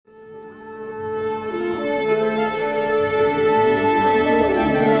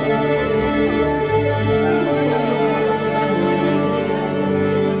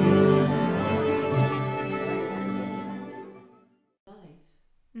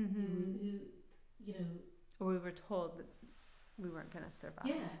you know, Or we were told that we weren't going to survive.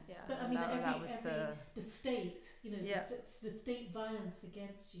 yeah. Yeah. But I And mean, that was the state, you know, yeah. the state violence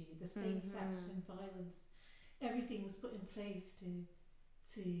against you, the state sanctioned violence, everything was put in place to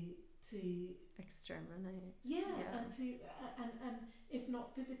exterminate. and to and if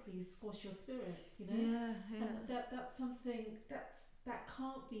not physically, squash your spirit, you know. Yeah, yeah. And that's something that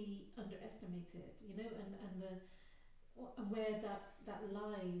can't be underestimated, you know, and where that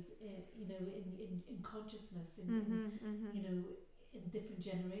lies, you know, in consciousness, you know, in different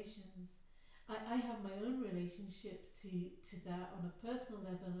generations. I have my own relationship to that on a personal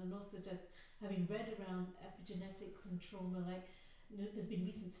level, and also just having read around epigenetics and trauma. Like, you know, there's been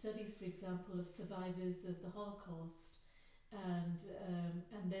recent studies, for example, of survivors of the Holocaust and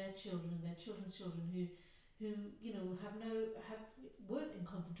their children and their children's children who you know weren't in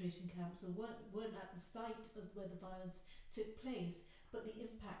concentration camps or weren't at the site of where the violence took place, but the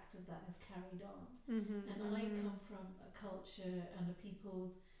impact of that has carried on. And I come from a culture and a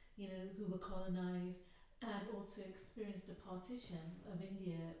peoples, you know, who were colonized and also experienced a partition of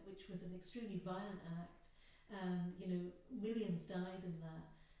India, which was an extremely violent act, and you know millions died in that,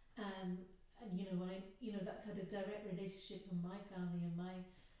 and you know when I you know that's had a direct relationship in my family and my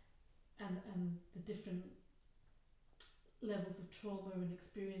and the different levels of trauma and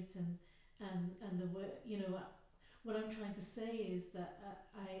experience and the work, you know, what I'm trying to say is that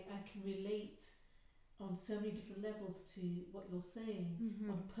I can relate on so many different levels to what you're saying,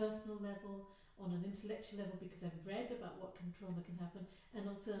 on a personal level, on an intellectual level, because I've read about what trauma can happen, and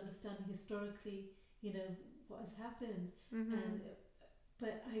also understanding historically, you know, what has happened. And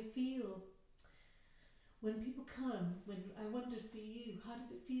but I feel when people come, when I wonder for you, how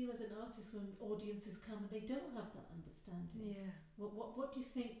does it feel as an artist when audiences come and they don't have that understanding? Yeah. What do you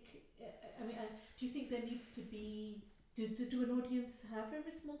think? I mean, do you think there needs to be? Do an audience have a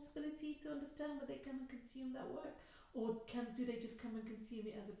responsibility to understand when they come and consume that work, or do they just come and consume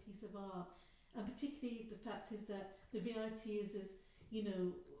it as a piece of art? And particularly, the fact is that the reality is you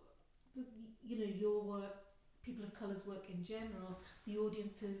know, you know, your work, people of colour's work in general, the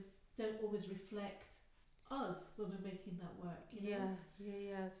audiences don't always reflect us when we're making that work, you know?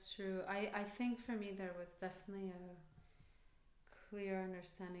 Yeah, it's true. I think for me there was definitely a clear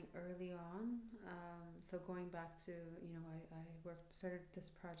understanding early on. So going back to, you know, I started this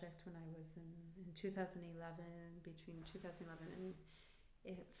project when I was in 2011, between 2011 and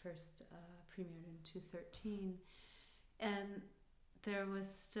it first premiered in 2013. And there was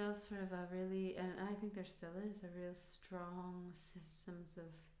still sort of a really, and I think there still is, a real strong systems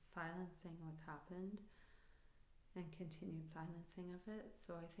of silencing what's happened and continued silencing of it.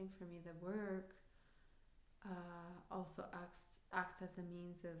 So I think for me the work also acts as a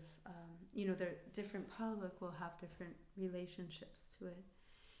means of, you know, there different public will have different relationships to it.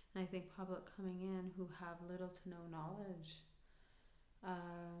 And I think public coming in who have little to no knowledge,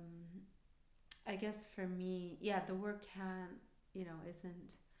 I guess for me, yeah, the work can't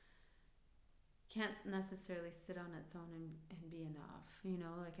necessarily sit on its own and be enough, you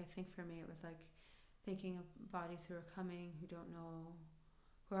know. Like I think for me it was like thinking of bodies who are coming who don't know,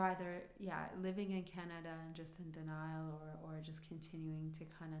 who are either living in Canada and just in denial, or just continuing to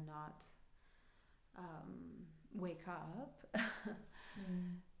kind of not wake up.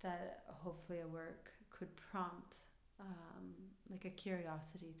 That hopefully a work could prompt like a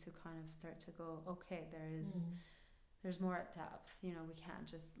curiosity to kind of start to go, okay, there's more at depth, you know. We can't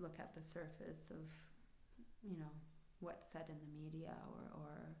just look at the surface of, you know, what's said in the media,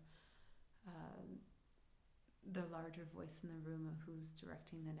 or the larger voice in the room of who's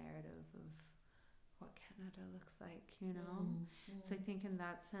directing the narrative of what Canada looks like, you know. So I think in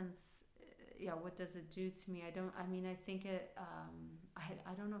that sense, what does it do to me? I think it,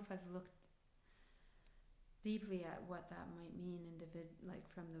 I don't know if I've looked deeply at what that might mean like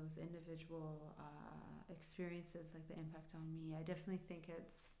from those individual experiences, like the impact on me. I definitely think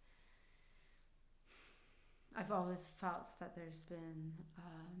I've always felt that there's been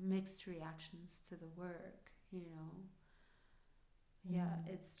mixed reactions to the work, you know.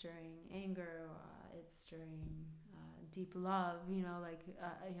 It's stirring anger, it's stirring deep love, you know, like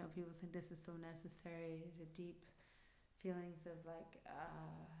you know, people think this is so necessary, the deep feelings of like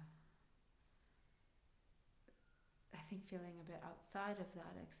I think feeling a bit outside of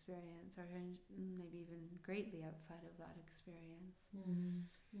that experience, or maybe even greatly outside of that experience.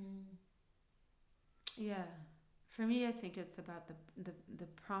 Yeah, for me I think it's about the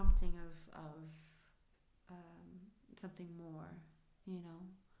prompting of something more, you know.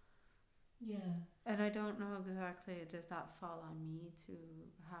 And I don't know exactly, does that fall on me to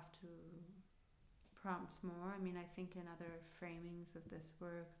have to prompt more. I mean, I think in other framings of this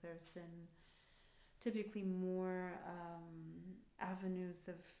work, there's been typically more avenues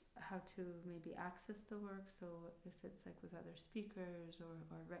of how to maybe access the work. So if it's like with other speakers or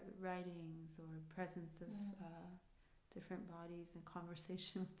writings or presence of different bodies and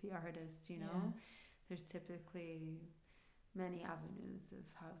conversation with the artist, you know, there's typically many avenues of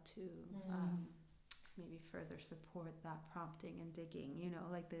how to maybe further support that prompting and digging, you know,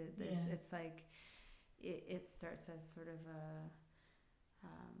 like it's like it starts as sort of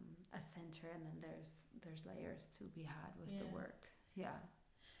a center, and then there's layers to be had with the work.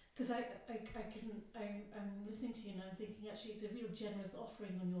 Because I'm listening to you and I'm thinking actually it's a real generous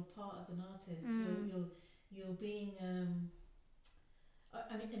offering on your part as an artist. You're being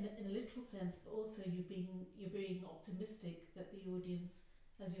I mean in a literal sense, but also you're being optimistic that the audience,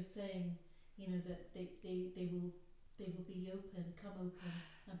 as you're saying, you know, that they will be open,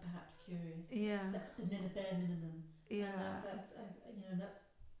 and perhaps curious. The bare minimum. We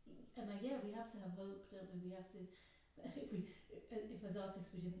have to have hope, don't we? We have to. If as artists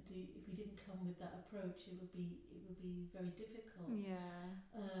we didn't come with that approach, it would be very difficult.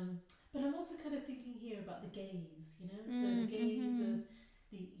 But I'm also kind of thinking here about the gaze, you know. So the gaze of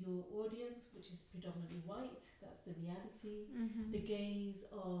your audience, which is predominantly white, that's the reality. The gaze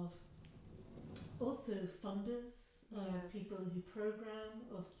of also funders, people who program,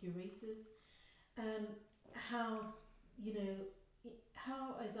 of curators, and how, you know,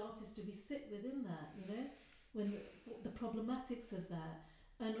 how as artists do we sit within that, you know, when the problematics of that,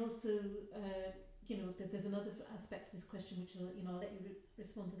 and also you know, there's another aspect to this question which I'll let you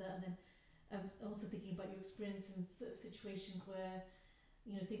respond to that, and then I was also thinking about your experience in sort of situations where,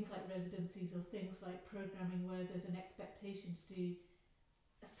 you know, things like residencies or things like programming where there's an expectation to do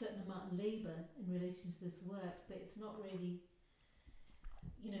a certain amount of labour in relation to this work, but it's not really,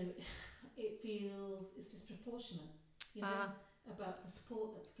 you know, it feels it's disproportionate, you know, about the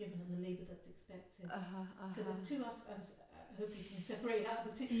support that's given and the labour that's expected. So there's two aspects. I hope you can separate out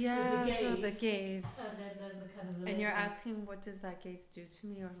the two. So the gaze. And then the kind of. And you're asking, what does that gaze do to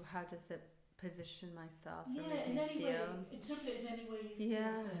me, or how does it position myself? Or make me feel? Interpret it in any way you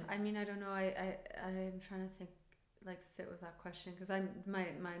feel. I mean, I don't know. I'm trying to think, like, sit with that question, because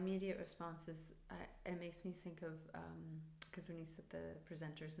my immediate response is it makes me think of because when you said the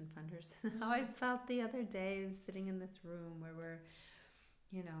presenters and funders, how I felt the other day sitting in this room where we're,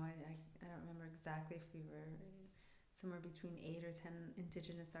 you know, I don't remember exactly if we were somewhere between 8 or 10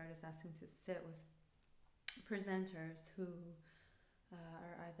 Indigenous artists asking to sit with presenters who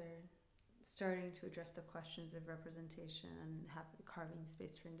are either starting to address the questions of representation and carving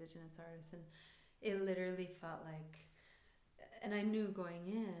space for Indigenous artists, and it literally felt like, and I knew going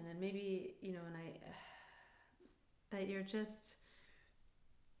in, and maybe, you know, that you're just,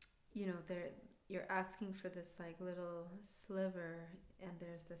 you know, you're asking for this like little sliver, and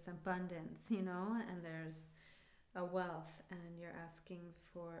there's this abundance, you know, and there's a wealth, and you're asking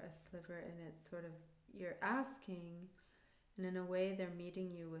for a sliver, and it's sort of, you're asking, and in a way they're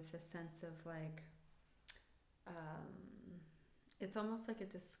meeting you with a sense of like, it's almost like a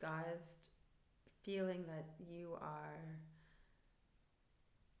disguised feeling that you are,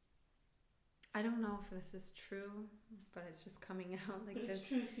 I don't know if this is true, but it's just coming out like but this. It's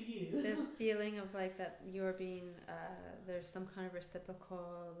true for you. This feeling of like that you're being, there's some kind of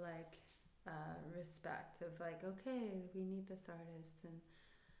reciprocal like respect of like, okay, we need this artist, and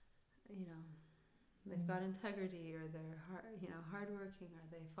you know, they've got integrity, or they're hardworking, or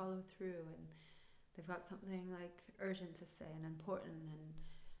they follow through, and they've got something like urgent to say and important, and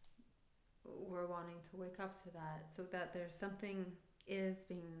we're wanting to wake up to that, so that there's something is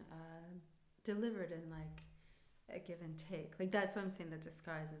being delivered in like a give and take. Like that's what I'm saying, the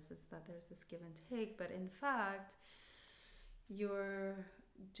disguise is that there's this give and take, but in fact you're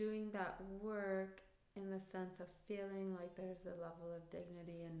doing that work in the sense of feeling like there's a level of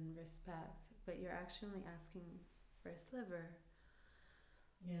dignity and respect, but you're actually asking for a sliver.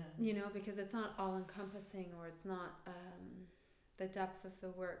 You know, because it's not all encompassing, or it's not the depth of the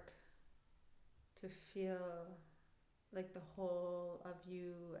work to feel like the whole of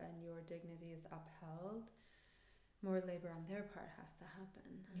you and your dignity is upheld. More labor on their part has to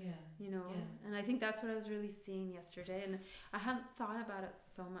happen. You know? And I think that's what I was really seeing yesterday. And I hadn't thought about it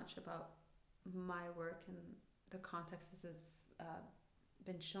so much about my work and the context it's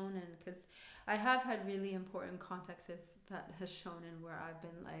been shown in, because I have had really important contexts that has shown in where I've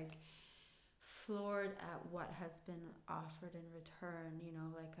been like floored at what has been offered in return, you know,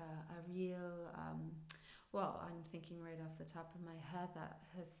 like a real well, I'm thinking right off the top of my head that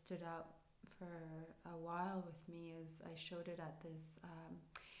has stood out for a while with me is I showed it at this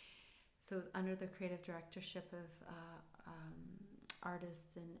So it was under the creative directorship of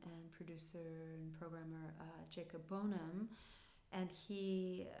artist and producer and programmer Jacob Bonham, and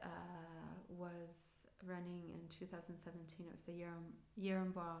he was running in 2017. It was the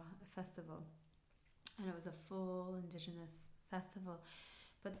Yerumba Festival, and it was a full Indigenous festival.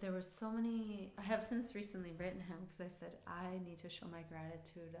 But there were so many. I have since recently written him because I said I need to show my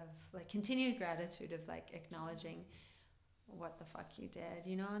gratitude of like continued gratitude of like acknowledging what the fuck you did,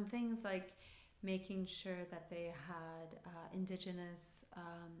 you know, and things like making sure that they had Indigenous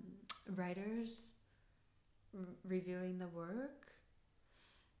writers reviewing the work.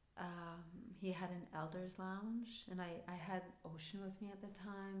 He had an elders lounge, and I had Ocean with me at the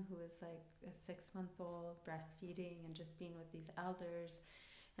time, who was like a 6-month-old breastfeeding and just being with these elders.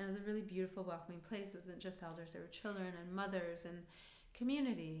 And it was a really beautiful welcoming place. It wasn't just elders, there were children and mothers and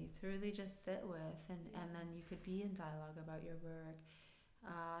community to really just sit with, and then you could be in dialogue about your work.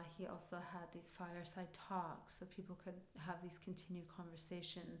 He also had these fireside talks so people could have these continued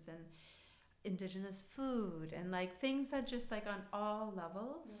conversations, and Indigenous food and like things that just like on all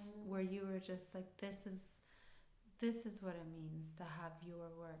levels where you were just like this is what it means to have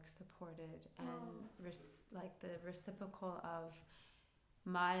your work supported and like the reciprocal of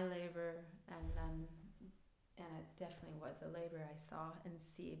my labor, and it definitely was a labor I saw and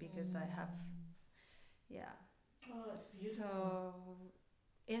see because I have it's beautiful. So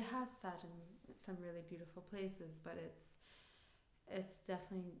it has sat in some really beautiful places, but it's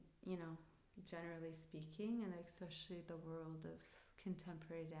definitely, you know, generally speaking, and especially the world of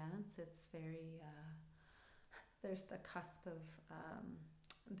contemporary dance, it's very there's the cusp of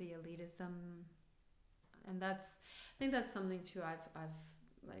the elitism, and I think that's something too I've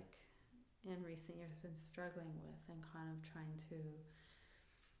like in recent years been struggling with and kind of trying to,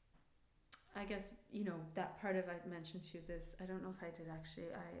 I guess, you know, that part of I mentioned to you this, I don't know if I did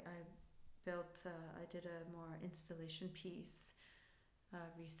actually, I did a more installation piece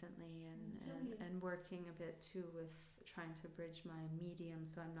recently, and working a bit too with trying to bridge my medium,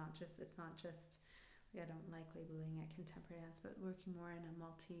 so it's not just I don't like labeling it contemporary dance, but working more in a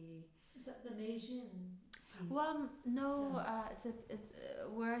multi. Is that the Meijin piece? Well, no, it's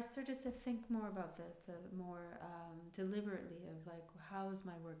where I started to think more about this, more deliberately of like how is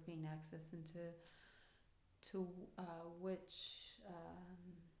my work being accessed into which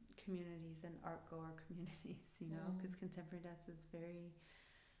communities and art goer communities, you know, because contemporary dance is very.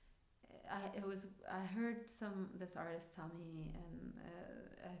 I heard this artist tell me, and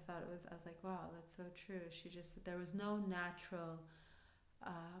I thought I was like, wow, that's so true. She just said there was no natural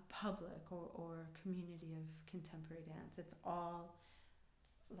public or community of contemporary dance. It's all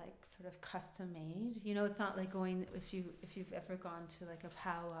like sort of custom made. You know, it's not like going if you've ever gone to like a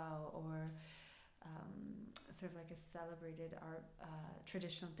powwow or sort of like a celebrated art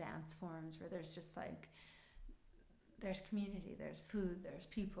traditional dance forms where there's just like there's community, there's food, there's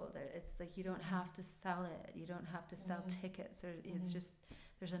people. It's like you don't have to sell it. You don't have to sell tickets. Or it's just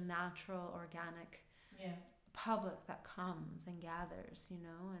there's a natural, organic public that comes and gathers, you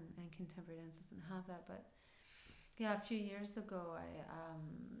know. And contemporary dance doesn't have that. But yeah, a few years ago,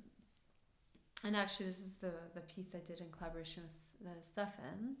 and actually this is the piece I did in collaboration with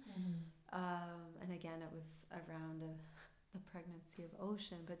Stefan. And again, it was around the pregnancy of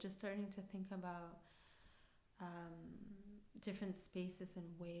Ocean, but just starting to think about different spaces and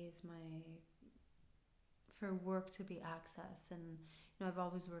ways for work to be accessed. And you know, I've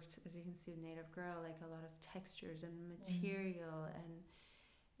always worked, as you can see, with Native Girl, like a lot of textures and material,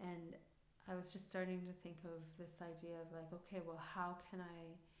 and I was just starting to think of this idea of like, okay, well, how can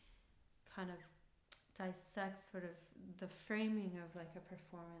I kind of dissect sort of the framing of like a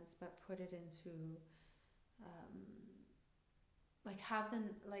performance, but put it into like have them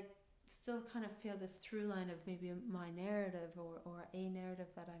like still kind of feel this through line of maybe my narrative or a narrative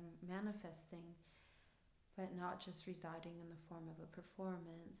that I'm manifesting, but not just residing in the form of a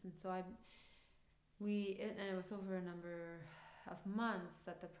performance. And so and it was over a number of months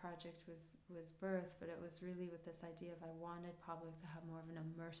that the project was birthed, but it was really with this idea of I wanted public to have more of an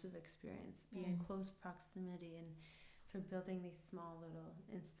immersive experience, be in close proximity, and sort of building these small little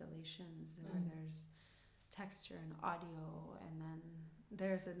installations where there's texture and audio, and then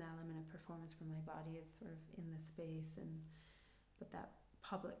there's an element of performance where my body is sort of in the space, but that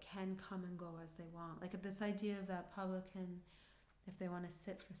public can come and go as they want. Like this idea of that public can, if they want to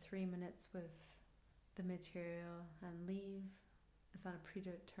sit for 3 minutes with the material and leave, it's not a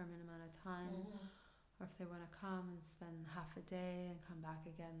predetermined amount of time, or if they want to come and spend half a day and come back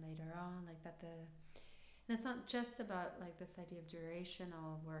again later on, like that. And it's not just about like this idea of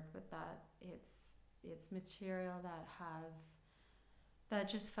durational work, but that it's material that has that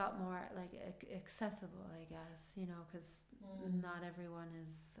just felt more like accessible, I guess, you know, because not everyone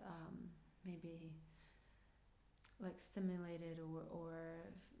is maybe like stimulated or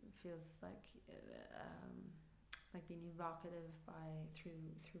feels like being evocative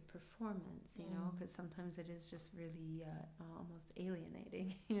through performance, you know, because sometimes it is just really almost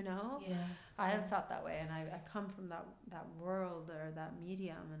alienating, you know. I have felt that way, and I come from that world or that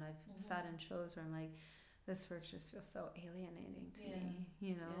medium, and I've sat in shows where I'm like, this work just feels so alienating to me,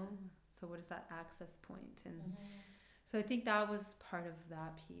 you know. So what is that access point? And so I think that was part of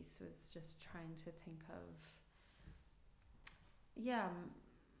that piece, was just trying to think of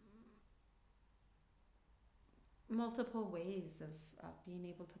multiple ways of being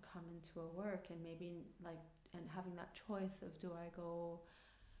able to come into a work, and maybe like, and having that choice of, do I go,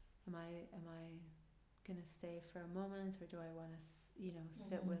 am I gonna stay for a moment, or do I want to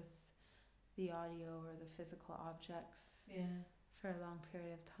sit with the audio or the physical objects for a long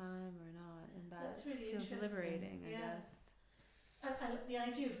period of time or not? And that really feels liberating, I guess. And the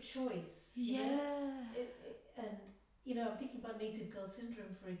idea of choice, you know? And you know, I'm thinking about Native Girl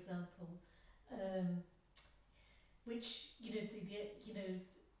Syndrome, for example, which, you know,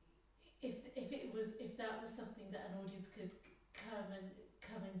 if that was something that an audience could come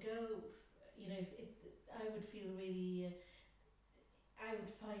and go, you know, I would feel really, I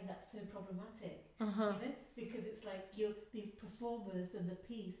would find that so problematic, you know, because it's like the performers and the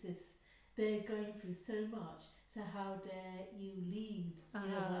piece they're going through so much, so how dare you leave,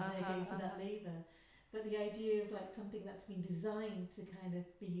 you know, when they're going through that labour. But the idea of like something that's been designed to kind of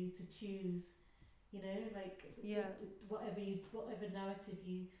for you to choose, you know, like whatever narrative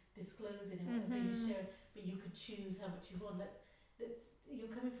you disclose in and whatever you share, but you could choose how much you want. You're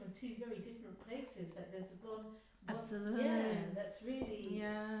coming from two very different places. Like there's one. Absolutely. That's really.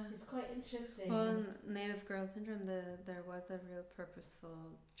 It's quite interesting. Well, in Native Girl Syndrome, there was a real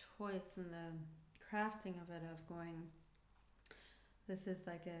purposeful choice in the crafting of it, of going, this is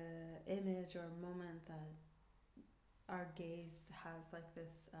like a image or a moment that our gaze has like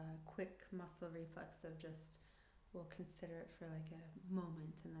this quick muscle reflex of just, we'll consider it for like a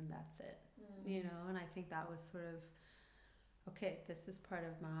moment and then that's it, you know. And I think that was sort of, okay, this is part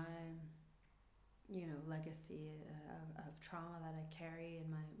of my, you know, legacy of trauma that I carry in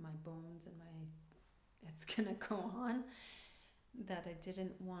my bones, and it's gonna go on, that I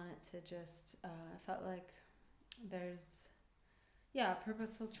didn't want it to just felt like there's a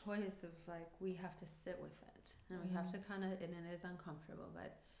purposeful choice of like, we have to sit with it, and we have to kind of, and it is uncomfortable,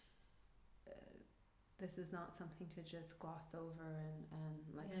 but this is not something to just gloss over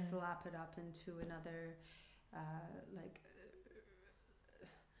and like slap it up into another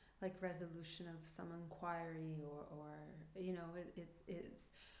like resolution of some inquiry or you know, it's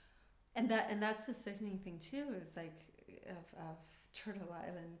and that's the sickening thing too, is like of Turtle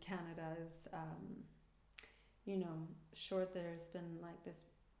Island, Canada, is you know, short, there's been like this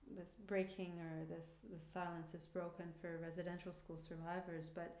breaking, or this silence is broken for residential school survivors,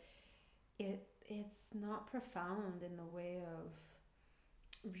 but it's not profound in the way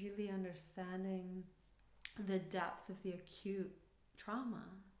of really understanding the depth of the acute trauma,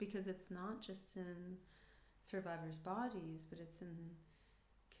 because it's not just in survivors' bodies, but it's in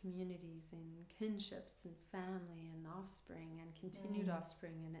communities and kinships and family and offspring and continued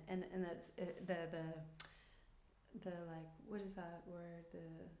offspring, and that's the like, what is that word,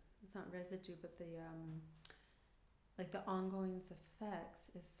 it's not residue, but the like the ongoing effects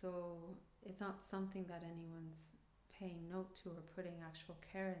is so, it's not something that anyone's paying note to or putting actual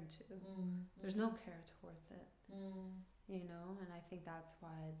care into. There's no care towards it, you know. And I think that's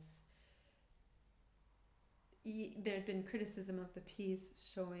why there had been criticism of the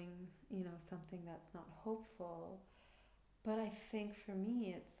piece showing, you know, something that's not hopeful. But I think for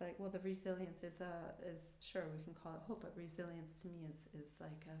me, it's like, well, the resilience is sure, we can call it hope, but resilience to me is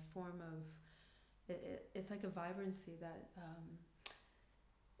like a form of, it's like a vibrancy that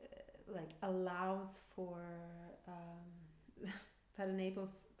like allows for that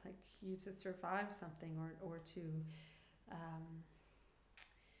enables like you to survive something, or to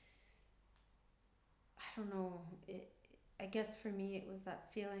I don't know, I guess for me it was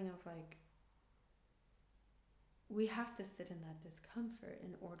that feeling of like, we have to sit in that discomfort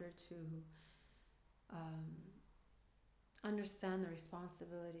in order to understand the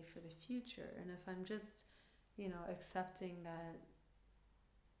responsibility for the future. And if I'm just, you know, accepting that,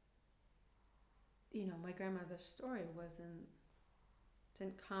 you know, my grandmother's story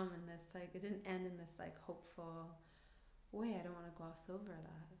didn't come in this, like, it didn't end in this like hopeful way. I don't want to gloss over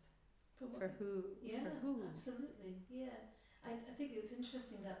that. For who? Absolutely. I think it's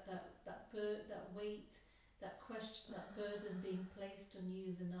interesting that weight that question, that burden being placed on you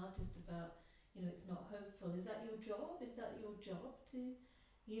as an artist about, it's not hopeful. Is that your job? Is that your job to,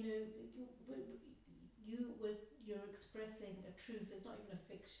 you're expressing a truth. It's not even a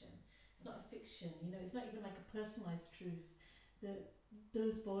fiction. It's not a fiction. It's not even like a personalized truth.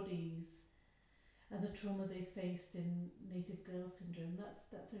 Those bodies and the trauma they faced in Native Girl Syndrome,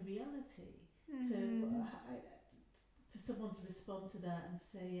 that's a reality. So for someone to respond to that and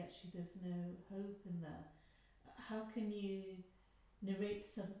say, actually, there's no hope in that, how can you narrate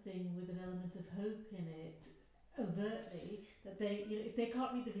something with an element of hope in it overtly, that they, if they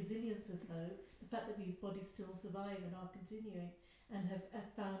can't read the resilience as hope, the fact that these bodies still survive and are continuing and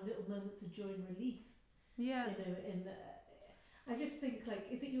have found little moments of joy and relief, I just think, like,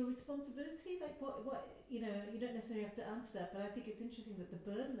 is it your responsibility? Like, what you don't necessarily have to answer that, but I think it's interesting that the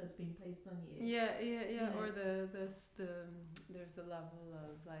burden has been placed on you. Or there's the level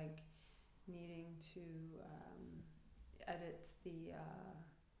of, like, needing to edit the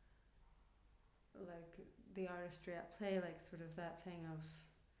like the artistry at play, like sort of that thing of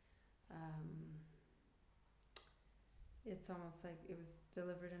it's almost like it was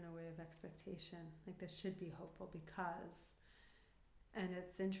delivered in a way of expectation, like this should be hopeful because. And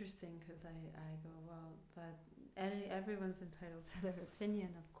it's interesting because I go, well, that everyone's entitled to their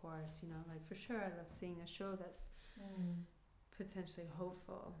opinion, of course, like for sure I love seeing a show that's potentially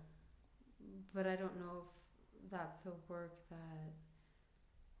hopeful, but I don't know if that's a work that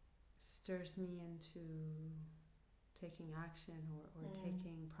stirs me into taking action or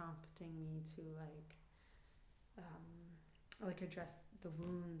prompting me to like address the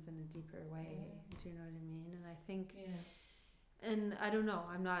wounds in a deeper way. Do you know what I mean? And I think and I don't know,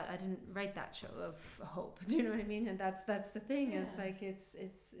 I didn't write that show of hope. Do you know what I mean? And that's the thing, is like it's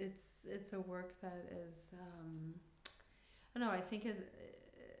a work that is I don't know, I think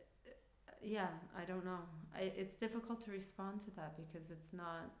I don't know. It's difficult to respond to that because it's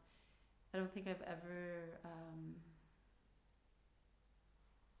not, I don't think I've ever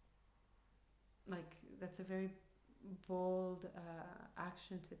like, that's a very bold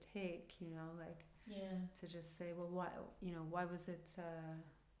action to take, like to just say, well, why was it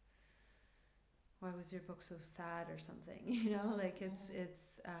why was your book so sad or something, like it's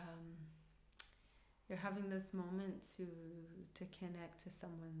you're having this moment to connect to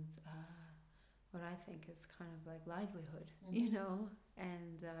someone's what I think is kind of like livelihood,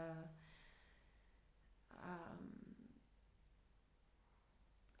 and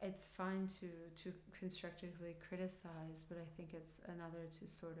it's fine to constructively criticize, but I think it's another to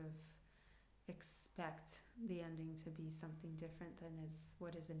sort of expect the ending to be something different than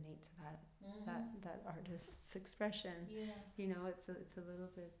what is innate to that artist's expression. It's a little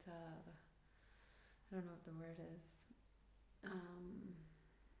bit I don't know what the word is.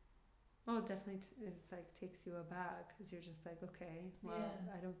 Well, it definitely it's like takes you aback because you're just like, okay, well,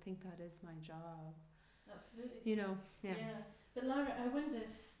 I don't think that is my job. Absolutely. But Lara, I wonder,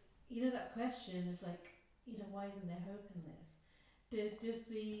 that question of like, why isn't there hope in this? Does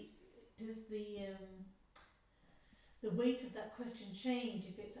the weight of that question change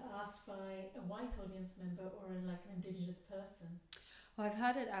if it's asked by a white audience member or an Indigenous person? Well, I've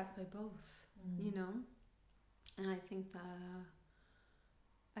had it asked by both, and I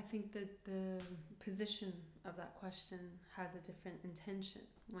think that the position of that question has a different intention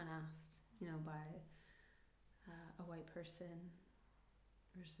when asked, by a white person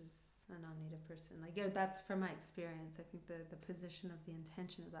versus a non-native person. Like, that's from my experience. I think the position of the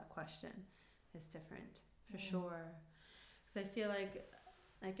intention of that question is different for sure. Because I feel like,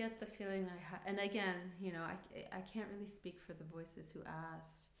 I guess the feeling I had, and again, I can't really speak for the voices who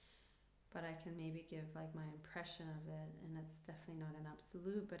asked, but I can maybe give like my impression of it, and it's definitely not an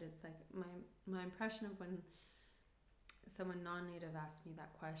absolute, but it's like my impression of when someone non-native asked me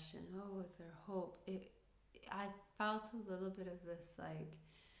that question, oh, is there hope? I felt a little bit of this, like,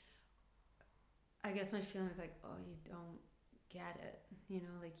 I guess my feeling was like, oh, you don't get it,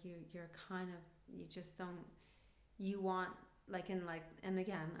 like you're kind of, you just don't, you want, like, and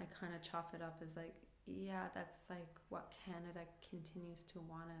again, I kind of chop it up as like, that's like what Canada continues to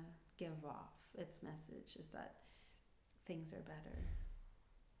want to give off. Its message is that things are better,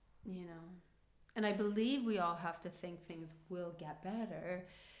 and I believe we all have to think things will get better.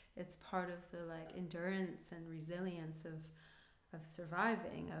 It's part of the like endurance and resilience of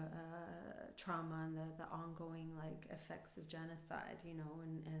surviving a trauma and the ongoing like effects of genocide,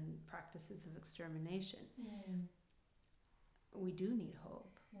 and practices of extermination. We do need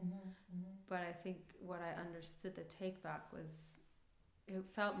hope. But I think what I understood the take back was, it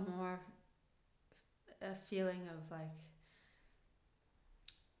felt more a feeling of like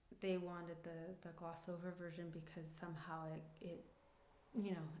they wanted the gloss over version because somehow it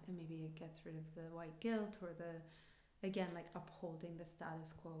you know, and maybe it gets rid of the white guilt or the, again, like upholding the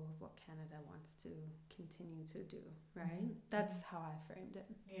status quo of what Canada wants to continue to do, right? That's how I framed it.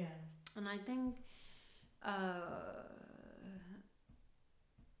 Yeah. And I think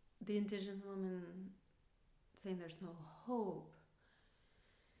the Indigenous woman saying there's no hope,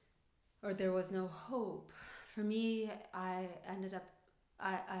 or there was no hope, for me, I ended up,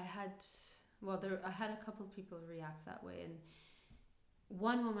 I had, well, I had a couple of people react that way, and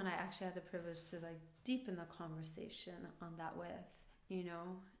one woman I actually had the privilege to like deepen the conversation on that with, you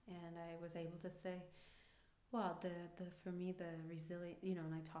know, and I was able to say, well, the for me the resilient, you know,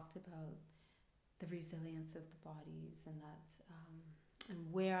 and I talked about the resilience of the bodies and that,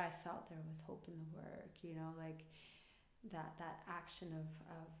 and where I felt there was hope in the work, you know, like that action of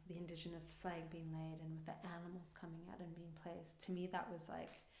the Indigenous flag being laid and with the animals coming out and being placed. To me, that was like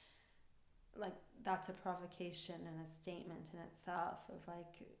that's a provocation and a statement in itself of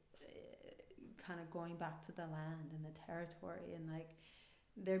like kind of going back to the land and the territory, and like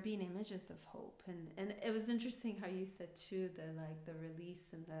there being images of hope, and it was interesting how you said too the like the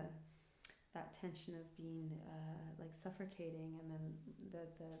release and that tension of being like suffocating, and then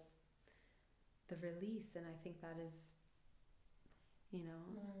the release. And I think that is, you know,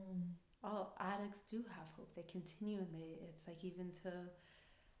 all addicts do have hope. They continue, and it's like even to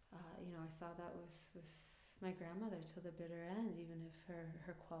you know, I saw that with my grandmother till the bitter end, even if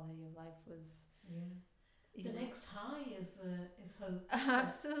her quality of life was the next high is hope.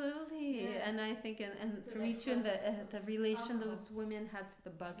 Absolutely. And I think and for me too, and the relation those women had to the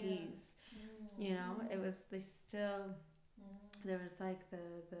buggies, you know, it was, they still there was like the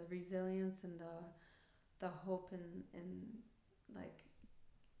resilience and the hope and like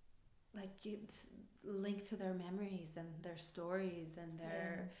it's linked to their memories and their stories and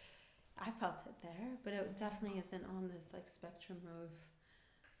their I felt it there, but it definitely isn't on this like spectrum of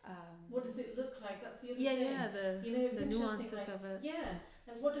what does it look like? That's the other thing. The, you know, it's the nuances like, of it.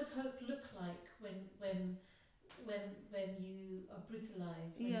 And what does hope look like when you are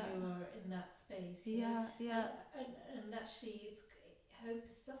brutalized, when you're in that space? You know? And actually, hope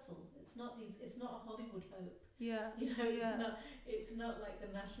is subtle. It's not a Hollywood hope. You know, it's not like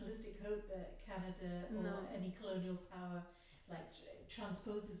the nationalistic hope that Canada or any colonial power like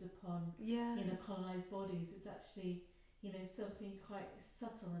transposes upon you know, colonized bodies. It's actually, you know, something quite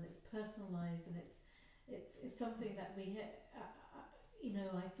subtle, and it's personalized, and it's something that we you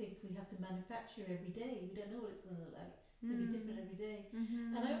know, I think we have to manufacture every day. We don't know what it's going to look like. It's going to be different every day.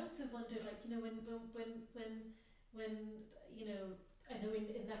 And I also wonder, like, you know, when you know, I know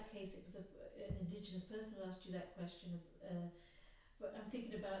in that case it was an Indigenous person who asked you that question, but I'm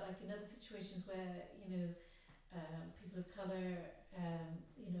thinking about like in other situations where, you know, people of colour,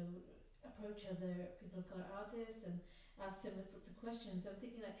 you know, approach other people of colour artists and ask similar sorts of questions. I'm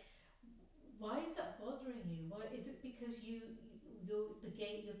thinking like, why is that bothering you? Why is it because you're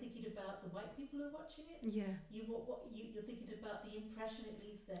thinking about the white people who are watching it? You're thinking about the impression it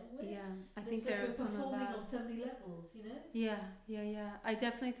leaves them with. I think there was some of that on so many levels, you know. I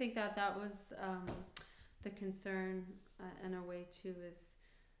definitely think that was the concern in a way too, is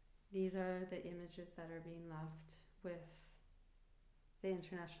these are the images that are being left with the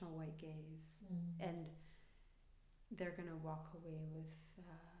international white gaze, and they're gonna walk away with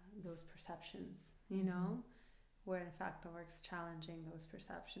those perceptions, you know, where in fact the work's challenging those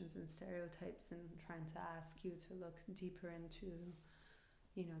perceptions and stereotypes and trying to ask you to look deeper into,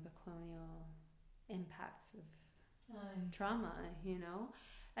 you know, the colonial impacts of trauma, you know.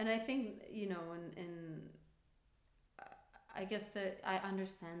 And I think, you know, in I guess that I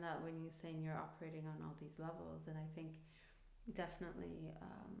understand that when you're saying you're operating on all these levels, and I think definitely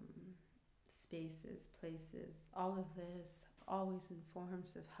spaces, places, all of this always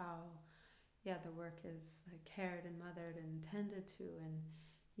informs of how the work is like cared and mothered and tended to, and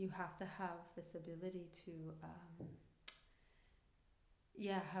you have to have this ability to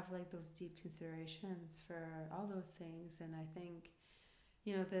have like those deep considerations for all those things. And I think,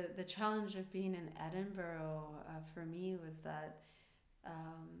 you know, the challenge of being in Edinburgh for me was that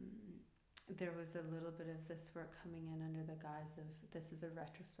there was a little bit of this work coming in under the guise of this is a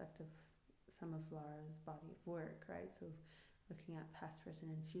retrospective some of Laura's body of work, right? So looking at past,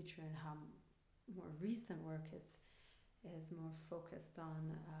 present, and future, and how more recent work is more focused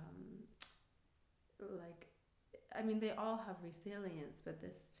on like, I mean, they all have resilience, but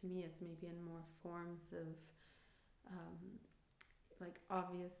this to me is maybe in more forms of like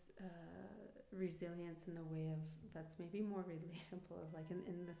obvious resilience in the way of that's maybe more relatable, of like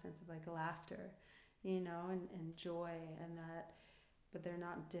in the sense of like laughter, you know, and joy, and that but they're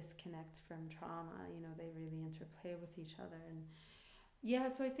not disconnect from trauma. You know, they really interplay with each other. And yeah,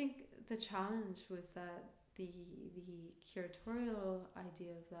 so I think the challenge was that the curatorial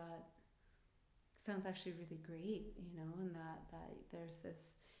idea of that sounds actually really great, you know, and that there's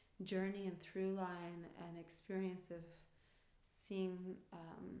this journey and through line and experience of seeing,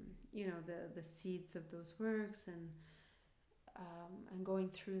 you know, the seeds of those works and going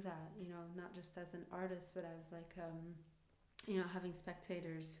through that, you know, not just as an artist, but as like, you know, having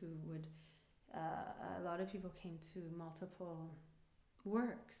spectators who would, a lot of people came to multiple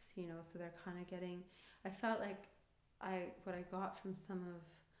works, you know, so they're kind of getting, I felt like what I got from some of,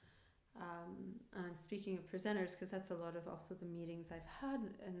 and I'm speaking of presenters because that's a lot of also the meetings I've had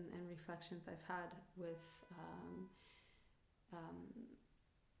and reflections I've had with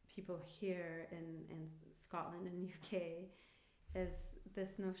people here in Scotland and UK, is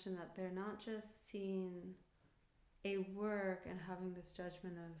this notion that they're not just seeing a work and having this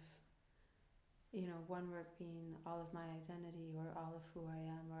judgment of, you know, one work being all of my identity or all of who I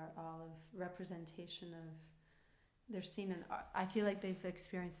am or all of representation of, they're seeing I feel like they've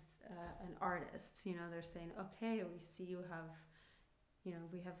experienced an artist, you know, they're saying, okay, we see you have, you know,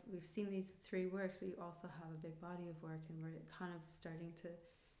 we've seen these 3 works, but you also have a big body of work, and we're kind of starting to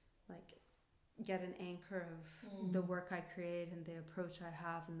like get an anchor of the work I create and the approach I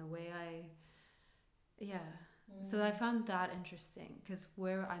have and the way so I found that interesting, because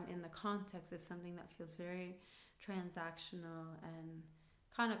where I'm in the context of something that feels very transactional and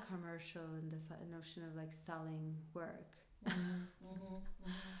kind of commercial, and this notion of like selling work,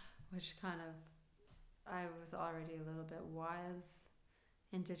 which kind of, I was already a little bit, why is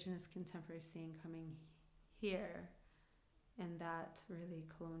Indigenous contemporary scene coming here in that really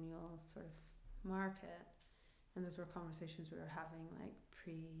colonial sort of market? And those were conversations we were having like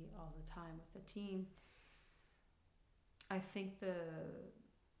all the time with the team. I think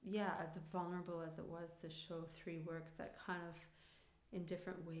as vulnerable as it was to show 3 works that kind of in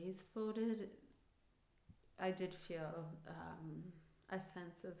different ways floated, I did feel a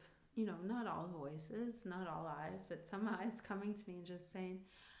sense of, you know, not all voices, not all eyes, but some eyes coming to me and just saying,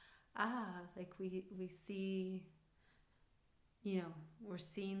 like we see, you know, we're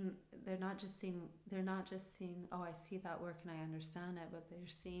seeing, they're not just seeing, oh, I see that work and I understand it, but they're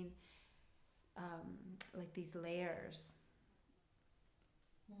seeing like these layers.